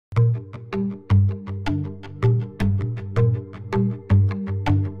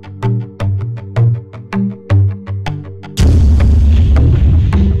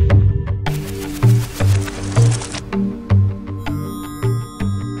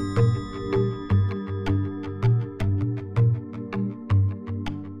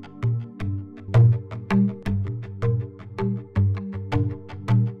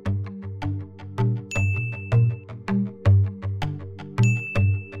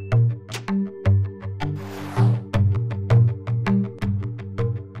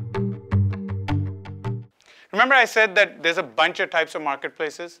remember I said that there's a bunch of types of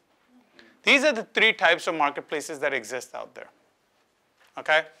marketplaces? These are the 3 types of marketplaces that exist out there.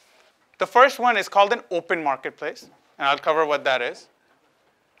 Okay? The first one is called an open marketplace, and I'll cover what that is.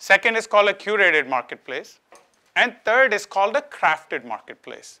 Second is called a curated marketplace. And third is called a crafted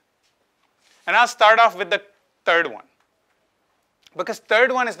marketplace. And I'll start off with the third one, because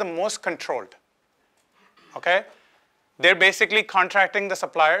third one is the most controlled. Okay? They're basically contracting the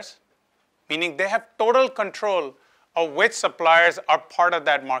suppliers, meaning they have total control of which suppliers are part of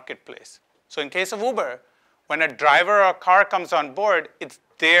that marketplace. So in case of Uber, when a driver or a car comes on board, it's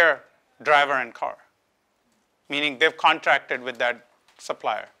their driver and car, meaning they've contracted with that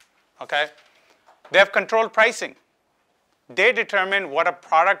supplier. Okay? They have controlled pricing. They determine what a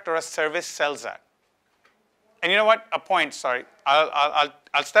product or a service sells at. And you know what? A point, sorry.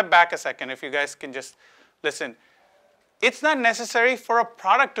 I'll step back a second if you guys can just listen. It's not necessary for a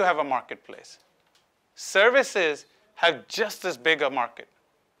product to have a marketplace. Services have just as big a market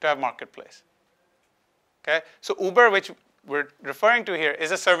to have marketplace. Okay? So Uber, which we're referring to here,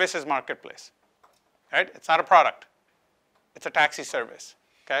 is a services marketplace. Right? It's not a product. It's a taxi service.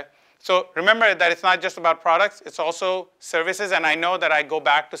 Okay? So remember that it's not just about products, it's also services, and I know that I go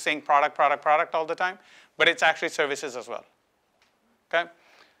back to saying product, product, product all the time, but it's actually services as well. Okay?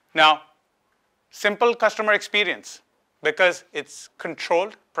 Now, simple customer experience, because it's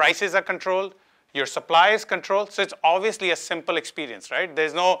controlled, prices are controlled, your supply is controlled, so it's obviously a simple experience, right?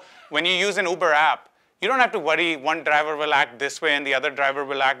 There's no, when you use an Uber app, you don't have to worry one driver will act this way and the other driver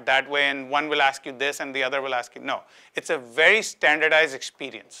will act that way and one will ask you this and the other will ask you, no. It's a very standardized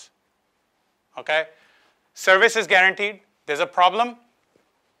experience. Okay? Service is guaranteed. There's a problem,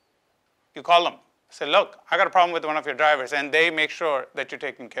 you call them. Say, look, I got a problem with one of your drivers, and they make sure that you're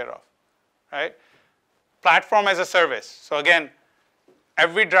taken care of. Right? Platform as a service. So again,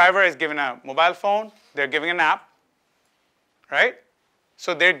 every driver is given a mobile phone, they're given an app. Right?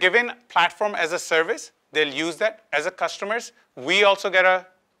 So they're given platform as a service. They'll use that as a customers. We also get an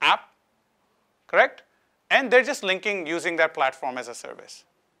app, correct? And they're just linking using that platform as a service.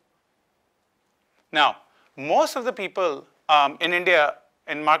 Now, most of the people in India,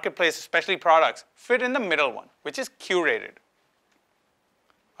 in marketplace, especially products, fit in the middle one, which is curated.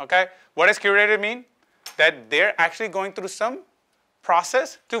 Okay? What does curated mean? That they're actually going through some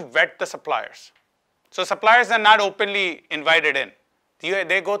process to vet the suppliers. So suppliers are not openly invited in.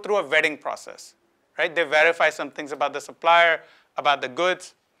 They go through a vetting process. Right? They verify some things about the supplier, about the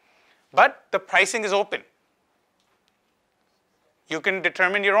goods. But the pricing is open. You can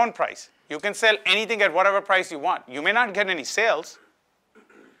determine your own price. You can sell anything at whatever price you want. You may not get any sales,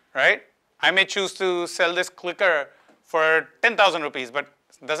 right? I may choose to sell this clicker for 10,000 rupees, but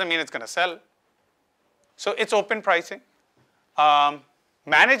it doesn't mean it's going to sell. So it's open pricing.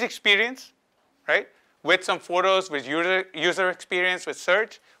 Manage experience, right? With some photos, with user experience, with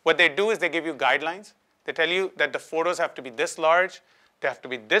search. What they do is they give you guidelines. They tell you that the photos have to be this large. They have to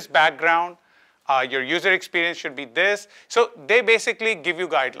be this background. Your user experience should be this. So they basically give you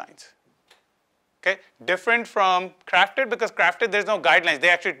guidelines. Okay? Different from crafted, because crafted, there's no guidelines. They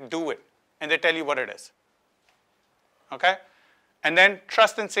actually do it, and they tell you what it is. Okay? And then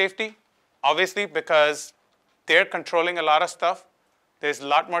trust and safety, obviously, because they're controlling a lot of stuff. There's a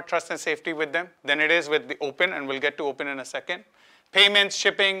lot more trust and safety with them than it is with the open, and we'll get to open in a second. Payments,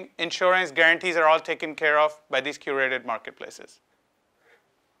 shipping, insurance, guarantees are all taken care of by these curated marketplaces.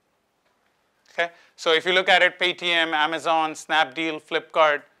 Okay? So if you look at it, Paytm, Amazon, Snapdeal,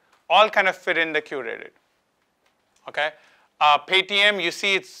 Flipkart, all kind of fit in the curated. Okay? Paytm, you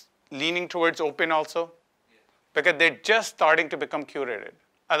see it's leaning towards open also, because they're just starting to become curated.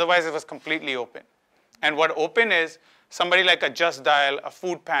 Otherwise, it was completely open. And what open is, somebody like a Just Dial, a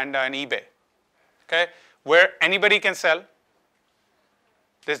Food Panda, and eBay, okay? Where anybody can sell.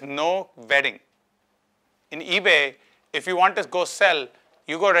 There's no vetting. In eBay, if you want to go sell,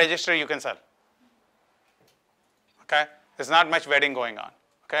 you go register, you can sell. Okay? There's not much vetting going on.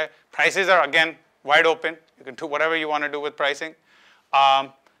 Okay? Prices are, again, wide open. You can do whatever you want to do with pricing.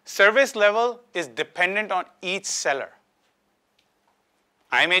 Service level is dependent on each seller.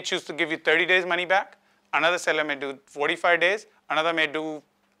 I may choose to give you 30 days money back. Another seller may do 45 days. Another may do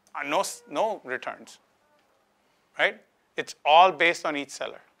no returns. Right? It's all based on each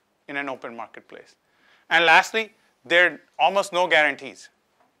seller in an open marketplace. And lastly, there are almost no guarantees.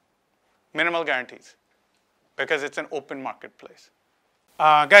 Minimal guarantees, because it's an open marketplace.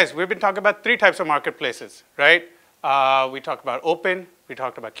 Guys, we've been talking about 3 types of marketplaces, right? We talked about open, we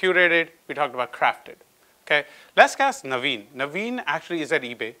talked about curated, we talked about crafted. Okay, let's ask Naveen. Naveen actually is at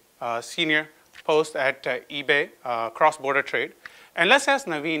eBay, senior post at eBay, cross-border trade. And let's ask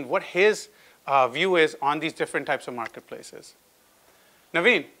Naveen what his view is on these different types of marketplaces.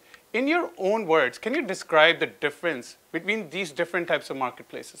 Naveen, in your own words, can you describe the difference between these different types of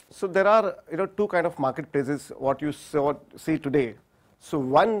marketplaces? So there are two kind of marketplaces what you see today. So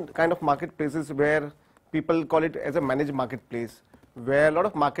one kind of marketplaces where people call it as a managed marketplace, where a lot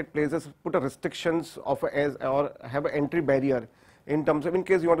of marketplaces put a restrictions of or have an entry barrier in terms of in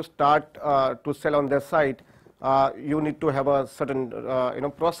case you want to start to sell on their site, you need to have a certain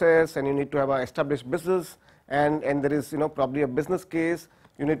process, and you need to have an established business, and there is probably a business case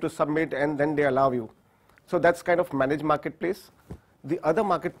you need to submit, and then they allow you. So that's kind of managed marketplace. The other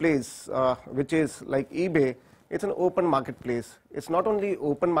marketplace, which is like eBay, it's an open marketplace. It's not only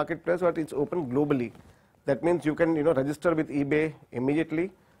open marketplace, but it's open globally. That means you can register with eBay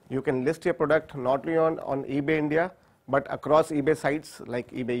immediately. You can list your product not only on eBay India, but across eBay sites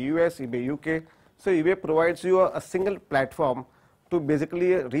like eBay US, eBay UK. So eBay provides you a single platform to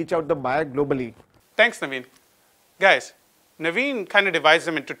basically reach out the buyer globally. Thanks, Naveen. Guys, Naveen kind of divides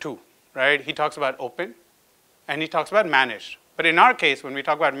them into two, right? He talks about open and he talks about managed. But in our case, when we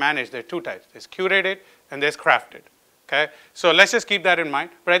talk about managed, there are two types. There's curated and there's crafted. Okay? So let's just keep that in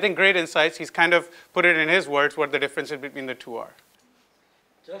mind. But I think great insights. He's kind of put it in his words what the differences between the two are.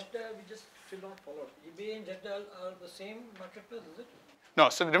 We just still not followed. eBay and Jeddah are the same marketplace, is it? No,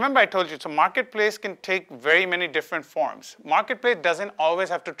 so remember I told you, so marketplace can take very many different forms. Marketplace doesn't always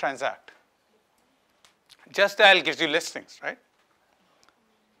have to transact. Just Dial gives you listings, right?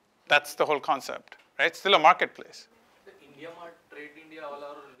 That's the whole concept, right? It's still a marketplace. The India Mart, Trade India,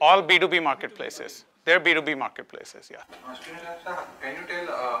 all B2B marketplaces. They're B2B marketplaces, yeah. Can you tell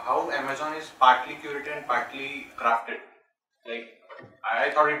how Amazon is partly curated and partly crafted? Like, I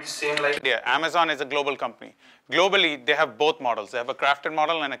thought it's same like... Yeah, Amazon is a global company. Globally, they have both models. They have a crafted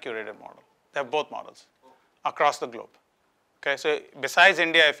model and a curated model. They have both models across the globe. Okay, so besides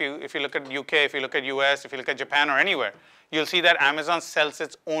India, if you look at UK, if you look at US, if you look at Japan or anywhere, you'll see that Amazon sells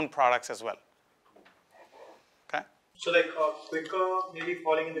its own products as well. Okay? So like Quicker maybe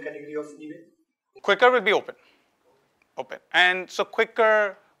falling in the category of eBay? Quicker will be open. And so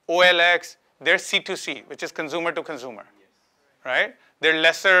Quicker, OLX, they're C2C, which is consumer to consumer, right? They're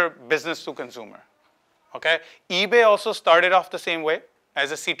lesser business to consumer, okay? eBay also started off the same way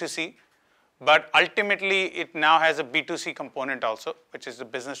as a C2C, but ultimately it now has a B2C component also, which is the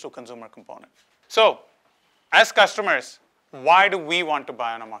business to consumer component. So as customers, why do we want to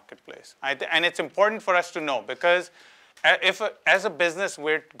buy on a marketplace? And it's important for us to know, because if as a business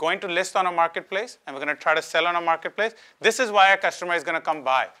we're going to list on a marketplace and we're going to try to sell on a marketplace, this is why a customer is going to come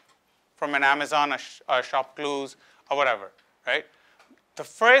buy from an Amazon, a Shop Clues, or whatever, right? The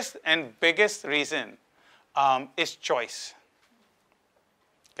first and biggest reason is choice.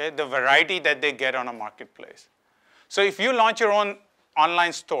 Okay, the variety that they get on a marketplace. So if you launch your own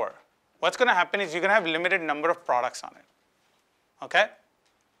online store, what's going to happen is you're going to have limited number of products on it. Okay?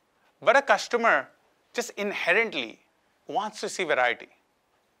 But a customer just inherently wants to see variety.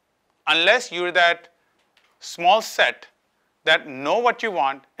 Unless you're that small set that know what you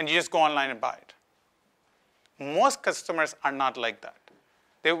want and you just go online and buy it. Most customers are not like that.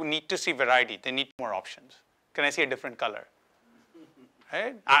 They need to see variety. They need more options. Can I see a different color?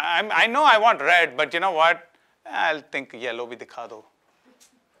 Right? I know I want red, but you know what? I'll think yellow bhi dikha do.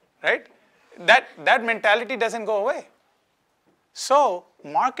 Right? That mentality doesn't go away. So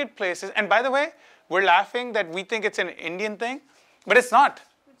marketplaces, and by the way, we're laughing that we think it's an Indian thing, but it's not.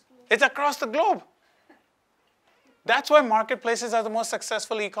 It's across the globe. That's why marketplaces are the most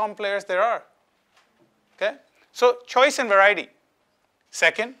successful e-com players there are. Okay? So choice and variety.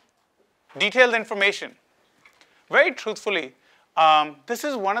 Second, detailed information. Very truthfully, this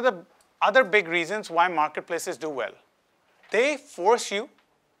is one of the other big reasons why marketplaces do well. They force you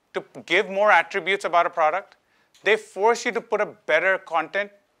to give more attributes about a product. They force you to put a better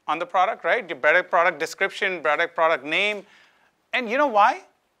content on the product, right? Your better product description, better product name. And you know why?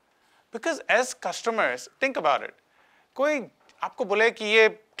 Because as customers, think about it. कोई आपको बोले कि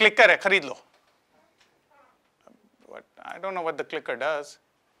ये clicker है, खरीद लो. I don't know what the clicker does,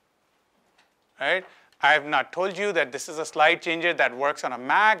 right? I have not told you that this is a slide changer that works on a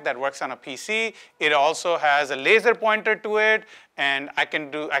Mac, that works on a PC. It also has a laser pointer to it, and I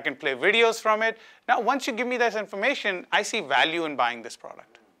can play videos from it. Now, once you give me this information, I see value in buying this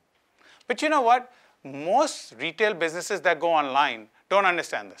product. But you know what? Most retail businesses that go online don't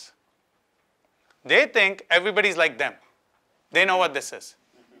understand this. They think everybody's like them. They know what this is,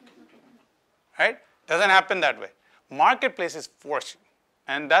 right? Doesn't happen that way. Marketplaces force you,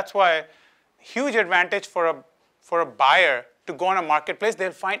 and that's why huge advantage for a buyer to go on a marketplace.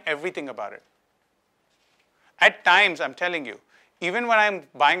 They'll find everything about it. At times, I'm telling you, even when I'm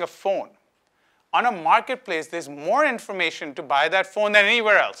buying a phone, on a marketplace, there's more information to buy that phone than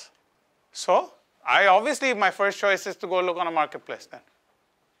anywhere else. So obviously my first choice is to go look on a marketplace then.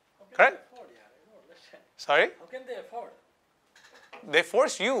 Correct? Sorry? How can they afford? They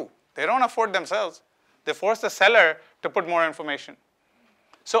force you. They don't afford themselves. They force the seller to put more information.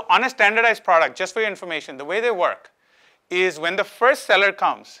 So on a standardized product, just for your information, the way they work is when the first seller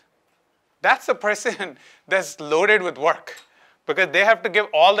comes, that's the person that's loaded with work because they have to give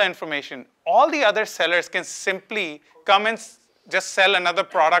all the information. All the other sellers can simply come and just sell another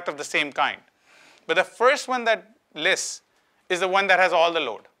product of the same kind. But the first one that lists is the one that has all the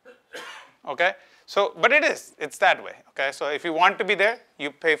load. Okay? So, but it's that way. Okay? So if you want to be there,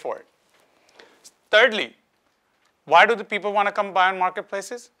 you pay for it. Thirdly, why do the people want to come buy on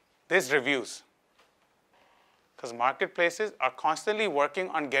marketplaces? There's reviews. Because marketplaces are constantly working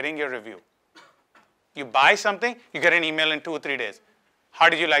on getting your review. You buy something, you get an email in 2 or 3 days. How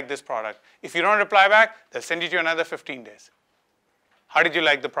did you like this product? If you don't reply back, they'll send you to another 15 days. How did you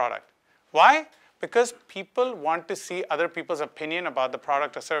like the product? Why? Because people want to see other people's opinion about the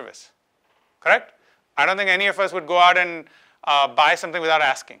product or service. Correct? I don't think any of us would go out and buy something without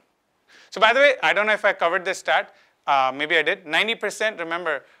asking. So by the way, I don't know if I covered this stat. Maybe I did. 90%,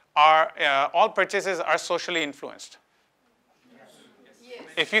 remember, all purchases are socially influenced. Yes.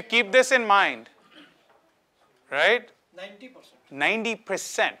 If you keep this in mind, right? 90%.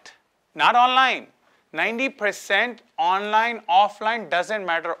 90%, not online. 90% online, offline, doesn't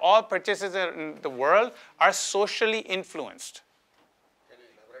matter. All purchases in the world are socially influenced. Can you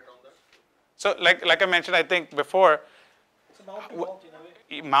elaborate on that? So like I mentioned, I think before, So mouth to mouth in a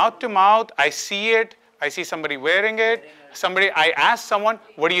way. mouth to mouth, I see it, I see somebody wearing it, I ask someone,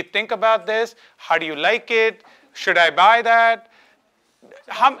 what do you think about this? How do you like it? Should I buy that?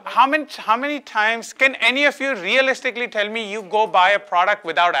 How many times can any of you realistically tell me you go buy a product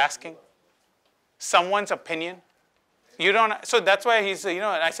without asking someone's opinion? You don't, so that's why he's,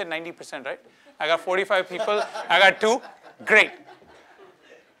 I said 90%, right? I got 45 people, I got 2, great.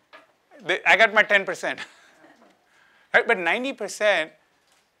 I got my 10%. Right? But 90%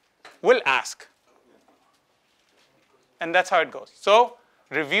 will ask. And that's how it goes. So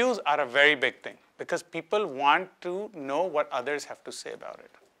reviews are a very big thing because people want to know what others have to say about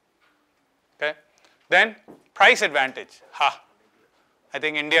it. Okay? Then price advantage. I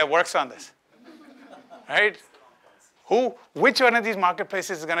think India works on this. Right? Which one of these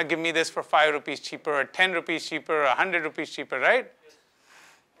marketplaces is going to give me this for 5 rupees cheaper or 10 rupees cheaper or 100 rupees cheaper, right?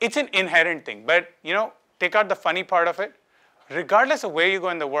 It's an inherent thing. But, take out the funny part of it. Regardless of where you go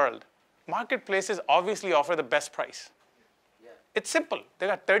in the world, marketplaces obviously offer the best price. It's simple. There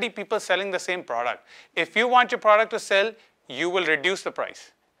are 30 people selling the same product. If you want your product to sell, you will reduce the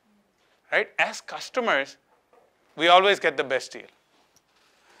price. Right? As customers, we always get the best deal.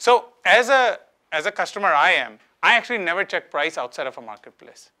 So as a customer I actually never check price outside of a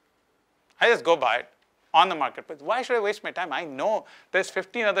marketplace. I just go buy it on the marketplace. Why should I waste my time? I know there's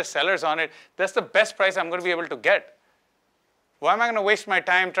 15 other sellers on it. That's the best price I'm going to be able to get. Why am I going to waste my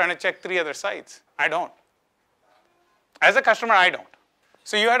time trying to check 3 other sites? I don't. As a customer, I don't.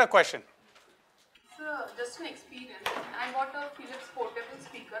 So you had a question. Sir, just an experience. I bought a Philips portable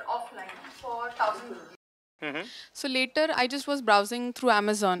speaker offline for 1,000 rupees. So later, I just was browsing through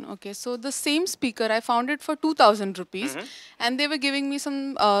Amazon. Okay, so the same speaker, I found it for 2,000 rupees, and they were giving me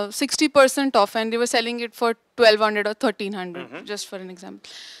some 60% off, and they were selling it for 1,200 or 1,300, just for an example.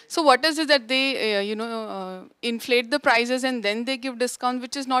 So what is it that they, inflate the prices and then they give discount,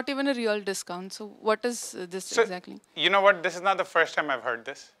 which is not even a real discount? So what is this exactly? You know what? This is not the first time I've heard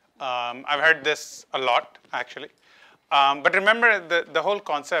this. I've heard this a lot, actually. But remember, the whole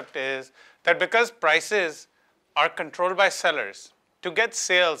concept is that because prices are controlled by sellers, to get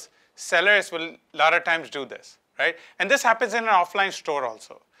sales, sellers will a lot of times do this, right? And this happens in an offline store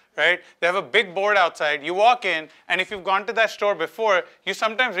also, right? They have a big board outside. You walk in, and if you've gone to that store before, you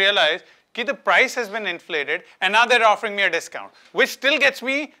sometimes realize that the price has been inflated, and now they're offering me a discount, which still gets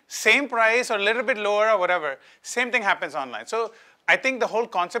me same price or a little bit lower or whatever. Same thing happens online. So I think the whole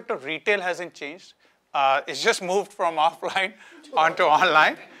concept of retail hasn't changed. It's just moved from offline onto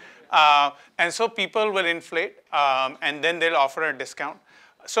online. And so people will inflate, and then they'll offer a discount.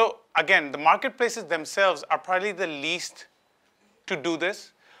 So again, the marketplaces themselves are probably the least to do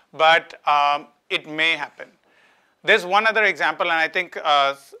this, but it may happen. There's one other example, and I think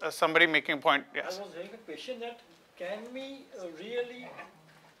somebody making a point. Yes. I was having a question that can we really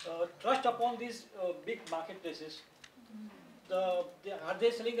trust upon these big marketplaces? Are they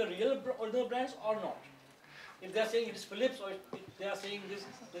selling the real original brands or not? If they are saying it is Philips or if they are saying this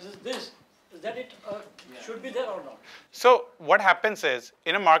is this, Is that it should be there or not? So what happens is,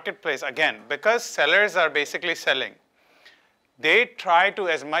 in a marketplace, again, because sellers are basically selling, they try to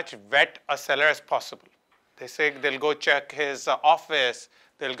as much vet a seller as possible. They say they'll go check his office,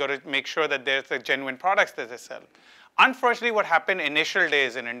 they'll go to make sure that there's the genuine products that they sell. Unfortunately, what happened initial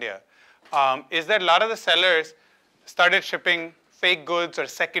days in India is that a lot of the sellers started shipping fake goods or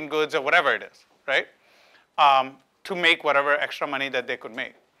second goods or whatever it is, right? To make whatever extra money that they could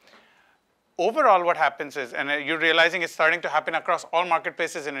make. Overall, what happens is, and you're realizing it's starting to happen across all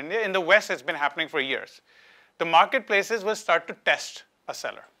marketplaces in India. In the West, it's been happening for years. The marketplaces will start to test a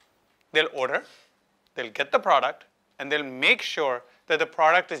seller. They'll order, they'll get the product, and they'll make sure that the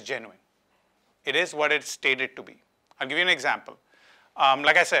product is genuine. It is what it's stated to be. I'll give you an example.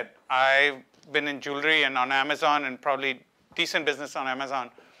 Like I said, I've been in jewelry and on Amazon and probably decent business on Amazon.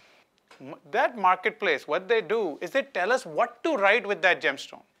 That marketplace, what they do is they tell us what to write with that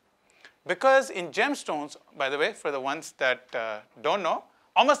gemstone. Because in gemstones, by the way, for the ones that don't know,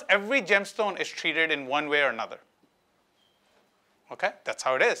 almost every gemstone is treated in one way or another. Okay, that's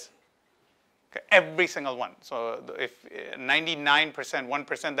how it is. Okay? Every single one. So if 99%,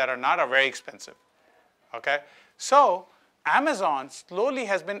 1% that are not are very expensive. Okay, so Amazon slowly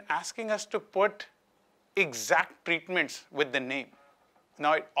has been asking us to put exact treatments with the name.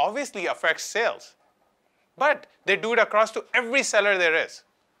 Now it obviously affects sales, but they do it across to every seller there is.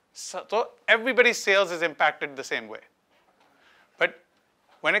 So everybody's sales is impacted the same way. But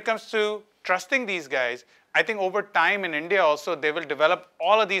when it comes to trusting these guys, I think over time in India also, they will develop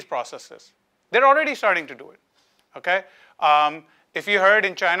all of these processes. They're already starting to do it, okay? If you heard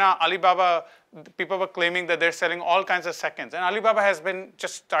in China, Alibaba, people were claiming that they're selling all kinds of seconds. And Alibaba has been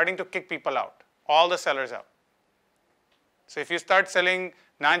just starting to kick people out, all the sellers out. So if you start selling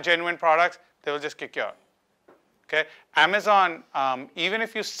non-genuine products, they will just kick you out. Okay? Amazon, even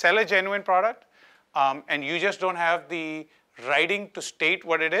if you sell a genuine product and you just don't have the writing to state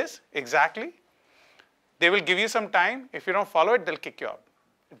what it is exactly, they will give you some time. If you don't follow it, they'll kick you out.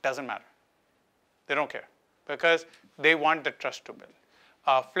 It doesn't matter. They don't care because they want the trust to build.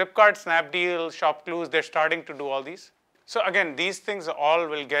 Flipkart, Snapdeal, ShopClues, they're starting to do all these. So again, these things all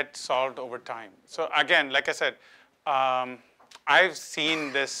will get solved over time. So again, like I said, I've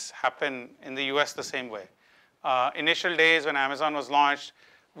seen this happen in the US the same way. Initial days when Amazon was launched,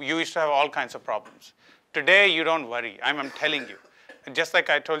 you used to have all kinds of problems. Today, you don't worry. I'm telling you. Just like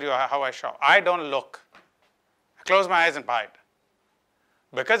I told you how I shop. I don't look. I close my eyes and buy it.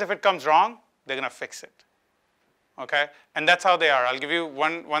 Because if it comes wrong, they're going to fix it. Okay? And that's how they are. I'll give you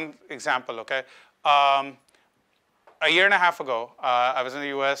one example. Okay? A year and a half ago, I was in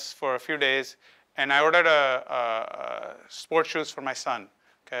the US for a few days, and I ordered sports shoes for my son.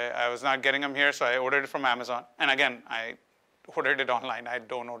 Okay, I was not getting them here, so I ordered it from Amazon. And again, I ordered it online. I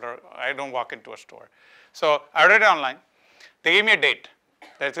don't walk into a store. So I ordered it online. They gave me a date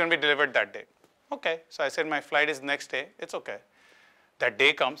that it's going to be delivered that day. Okay, so I said my flight is next day. It's okay. That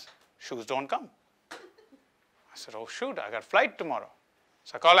day comes, shoes don't come. I said, oh shoot, I got a flight tomorrow.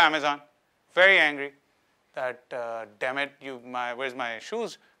 So I call Amazon, very angry that, damn it, where's my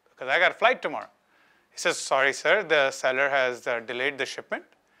shoes? Because I got a flight tomorrow. He says, sorry, sir, the seller has delayed the shipment,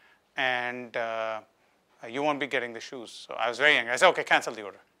 and you won't be getting the shoes. So I was very angry. I said, okay, cancel the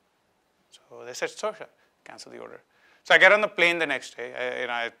order. So they said, sure, cancel the order. So I get on the plane the next day.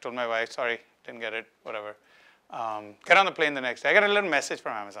 I told my wife, sorry, didn't get it, whatever. Get on the plane the next day. I get a little message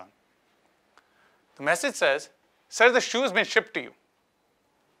from Amazon. The message says, sir, the shoe has been shipped to you.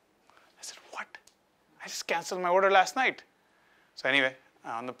 I said, what? I just canceled my order last night. So anyway,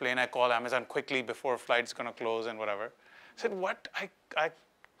 on the plane, I call Amazon quickly before flight's going to close and whatever. I said, what? I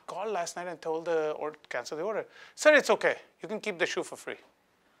called last night and told the order to cancel the order. Sir, it's okay. You can keep the shoe for free.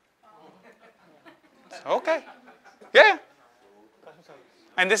 Said, okay. Yeah.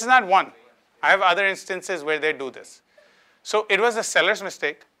 And this is not one. I have other instances where they do this. So it was the seller's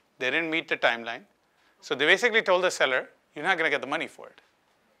mistake. They didn't meet the timeline. So they basically told the seller, you're not going to get the money for it.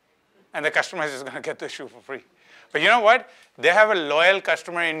 And the customer is just going to get the shoe for free. But you know what? They have a loyal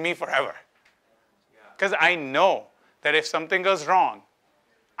customer in me forever. Because I know that if something goes wrong,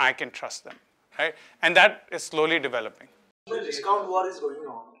 I can trust them. Right? And that is slowly developing. The discount war is going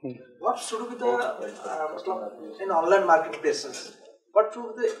on. What should be the, in online marketplaces, what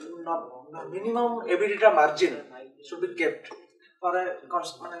should be the minimum EBITDA margin should be kept for a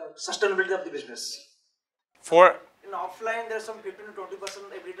sustainability of the business? For in offline, there's some 15 to 20%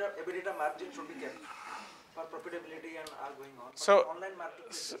 EBITDA margin should be kept. for profitability and are going on. But So, online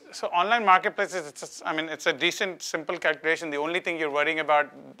marketplaces, so online marketplaces, it's a decent, simple calculation. The only thing you're worrying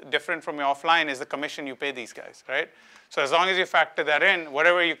about different from your offline is the commission you pay these guys, right? So as long as you factor that in,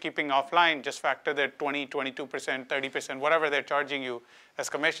 whatever you're keeping offline, just factor that 20, 22%, 30%, whatever they're charging you as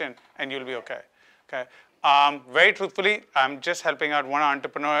commission, and you'll be okay. Okay. Very truthfully, I'm just helping out one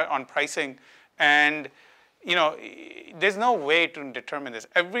entrepreneur on pricing, and there's no way to determine this.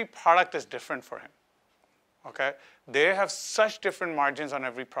 Every product is different for him. Okay, they have such different margins on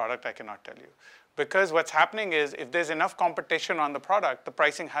every product, I cannot tell you. Because what's happening is if there's enough competition on the product, the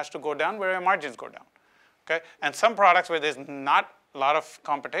pricing has to go down where your margins go down. Okay, and some products where there's not a lot of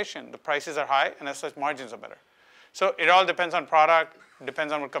competition, the prices are high and as such margins are better. So it all depends on product,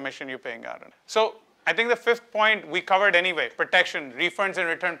 depends on what commission you're paying out on. So I think the fifth point we covered anyway, protection, refunds and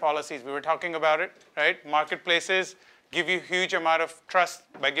return policies. We were talking about it, right? Marketplaces give you huge amount of trust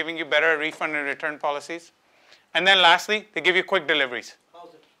by giving you better refund and return policies. And then lastly, they give you quick deliveries.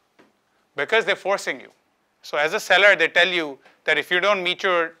 How's it? Because they're forcing you. So as a seller, they tell you that if you don't meet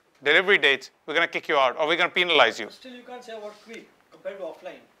your delivery dates, we're going to kick you out or we're going to penalize you. But still you can't say about quick compared to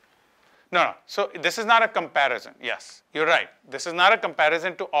offline. No. So this is not a comparison. Yes, you're right. This is not a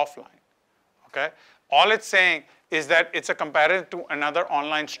comparison to offline. Okay? All it's saying is that it's a comparison to another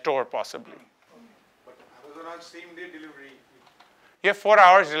online store possibly. But Amazon has same day delivery. You have 4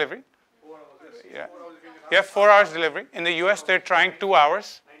 hours delivery. 4 hours. Yes. Yeah. 4 hours you can have. You have 4 hours delivery. In the US, they're trying 2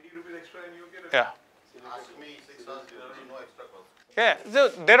 hours. 90 rupees extra and you get it. Yeah. Ask me 6 hours delivery, no extra cost. Yeah, so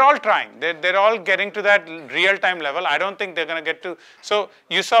they're all trying. They're all getting to that real-time level. I don't think they're going to get to. So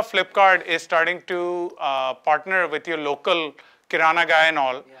you saw Flipkart is starting to partner with your local Kirana guy and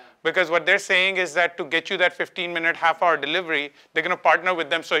all. Yeah. Because what they're saying is that to get you that 15-minute, half-hour delivery, they're going to partner with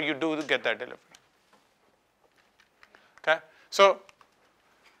them so you do get that delivery. Okay? So,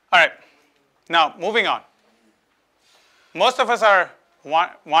 all right. Now, moving on. Most of us are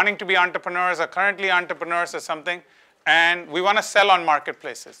wanting to be entrepreneurs or currently entrepreneurs or something, and we want to sell on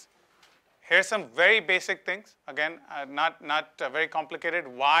marketplaces. Here's some very basic things. Again, not very complicated,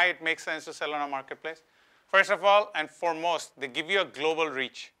 why it makes sense to sell on a marketplace. First of all, and foremost, they give you a global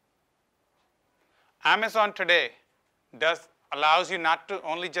reach. Amazon today allows you not to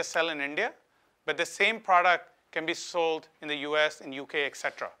only just sell in India, but the same product can be sold in the US, in UK,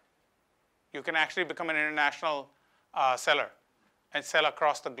 etc. You can actually become an international seller and sell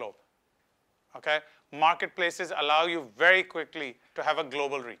across the globe. Okay? Marketplaces allow you very quickly to have a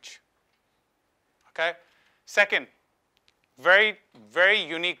global reach. Okay? Second, very, very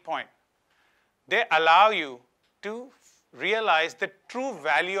unique point. They allow you to realize the true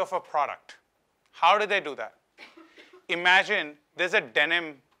value of a product. How do they do that? Imagine there's a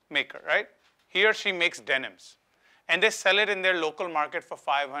denim maker, right? He or she makes denims. And they sell it in their local market for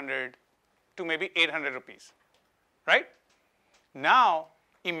 500 to maybe 800 rupees, right? Now,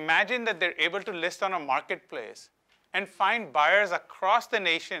 imagine that they're able to list on a marketplace and find buyers across the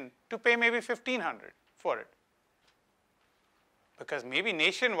nation to pay maybe 1,500 for it. Because maybe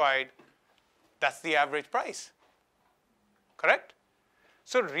nationwide, that's the average price, correct?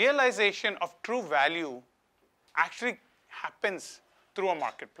 So realization of true value actually happens through a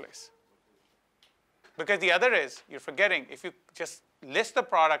marketplace. Because the other is, you're forgetting, if you just list the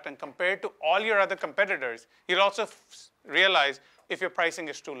product and compare it to all your other competitors, you'll also realize if your pricing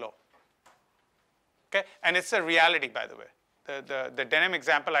is too low. Okay? And it's a reality, by the way. The denim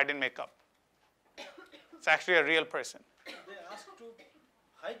example I didn't make up. It's actually a real person. They asked to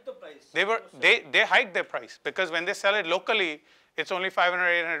hike the price. They hiked their price because when they sell it locally, it's only 500,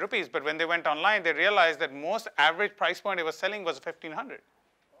 800 rupees. But when they went online, they realized that most average price point they were selling was 1,500.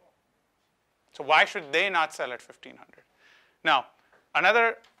 So why should they not sell at 1,500? Now,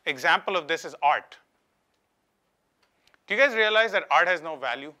 another example of this is art. Do you guys realize that art has no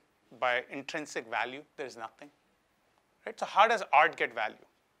value? By intrinsic value, there's nothing. Right? So how does art get value?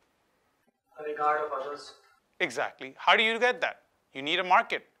 regard of others. Exactly. How do you get that? You need a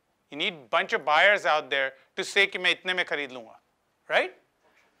market. You need a bunch of buyers out there to say कि मैं इतने में खरीद लूँगा, right?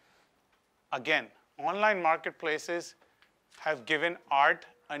 Again, online marketplaces have given art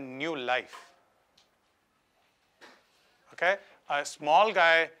a new life. Okay? A small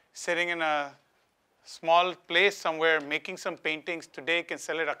guy sitting in a small place somewhere making some paintings today can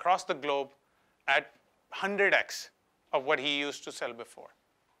sell it across the globe at 100x of what he used to sell before.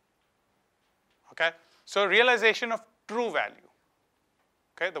 Okay? So realization of true value.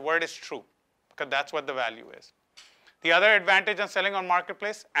 Okay? The word is true because that's what the value is. The other advantage on selling on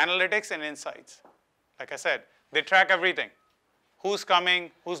marketplace, analytics and insights. Like I said, they track everything. Who's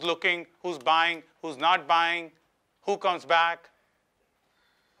coming, who's looking, who's buying, who's not buying, who comes back.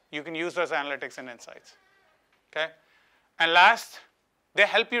 You can use those analytics and insights. Okay? And last, they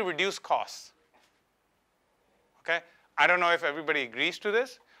help you reduce costs. Okay? I don't know if everybody agrees to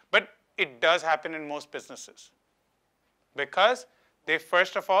this, but it does happen in most businesses. Because they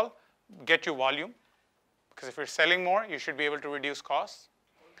first of all get you volume. Because if you're selling more, you should be able to reduce costs.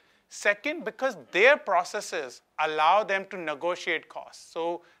 Second, because their processes allow them to negotiate costs.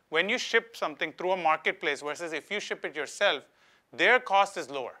 So when you ship something through a marketplace versus if you ship it yourself, their cost is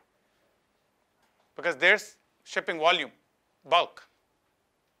lower. Because they're shipping volume, bulk.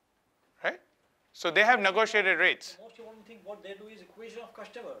 Right? So they have negotiated rates. The most important thing what they do is acquisition of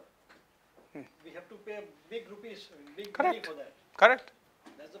customer. We have to pay big rupees, big money Correct. for that. Correct.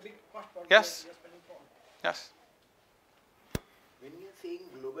 That's the big cost what Yes. we are spending for. Yes. When we are saying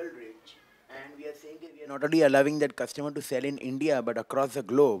global reach, and we are saying that we are not only allowing that customer to sell in India but across the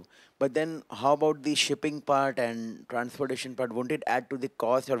globe, but then how about the shipping part and transportation part? Won't it add to the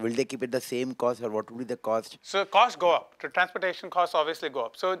cost, or will they keep it the same cost, or what will be the cost? So costs go up. The transportation costs obviously go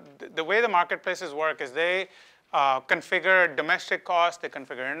up. So the way the marketplaces work is they configure domestic costs, they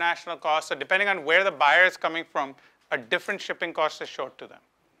configure international costs. So depending on where the buyer is coming from, a different shipping cost is showed to them.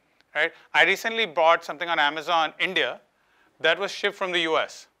 Right? I recently bought something on Amazon India that was shipped from the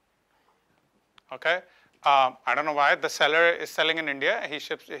US. Okay? I don't know why. The seller is selling in India. He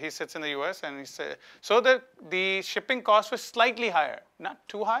sits in the US, and so the shipping cost was slightly higher. Not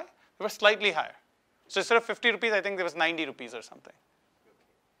too high. It was slightly higher. So instead of 50 rupees, I think there was 90 rupees or something.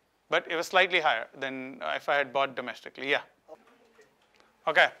 But it was slightly higher than if I had bought domestically. Yeah.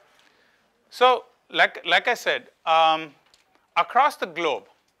 Okay. So like I said, across the globe,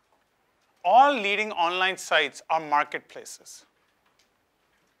 all leading online sites are marketplaces.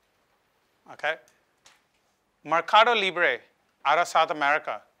 Okay? Mercado Libre out of South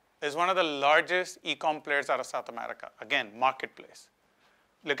America is one of the largest e-com players out of South America. Again, marketplace.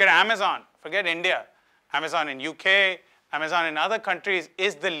 Look at Amazon. Forget India. Amazon in UK, Amazon in other countries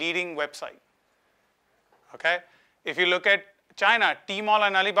is the leading website. Okay? If you look at China, Tmall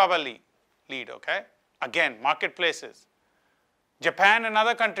and Alibaba lead. Okay? Again, marketplaces. Japan and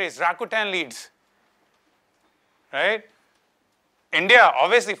other countries, Rakuten leads. Right? India,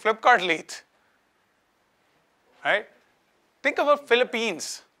 obviously, Flipkart leads. Right? Think about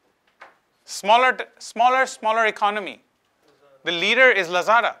Philippines. Smaller economy. The leader is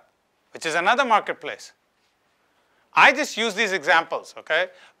Lazada, which is another marketplace. I just use these examples, okay?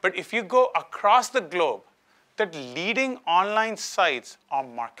 But if you go across the globe, the leading online sites are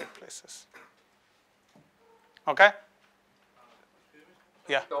marketplaces. Okay?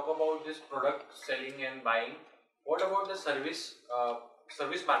 Yeah. Talk about this product selling and buying. What about the service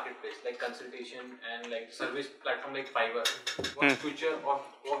marketplace like consultation and like service platform like Fiverr? What's the future of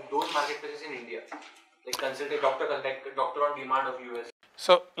those marketplaces in India? Like doctor on demand of US.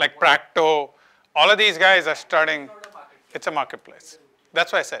 So like Practo, all of these guys are starting. It's a marketplace.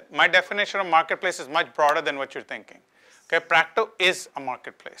 That's why I said my definition of marketplace is much broader than what you're thinking. Okay, Practo is a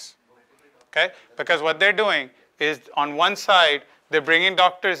marketplace. Okay, because what they're doing is on one side they're bringing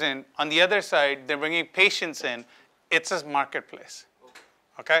doctors in, on the other side they're bringing patients in. It's a marketplace.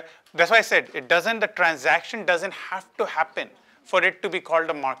 Okay, that's why I said the transaction doesn't have to happen for it to be called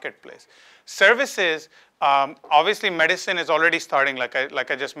a marketplace. Services, obviously medicine is already starting, like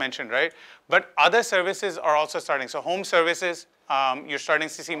I just mentioned, right? But other services are also starting. So home services, you're starting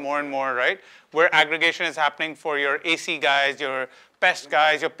to see more and more, right? Where aggregation is happening for your AC guys, your pest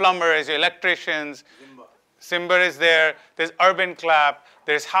guys, your plumbers, your electricians. Simber is there. There's Urban Clap.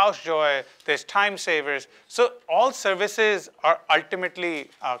 There's House Joy. There's Time Savers. So all services are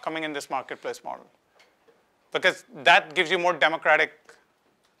ultimately coming in this marketplace model, because that gives you more democratic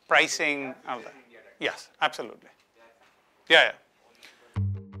pricing. Yes, absolutely. Yeah, yeah.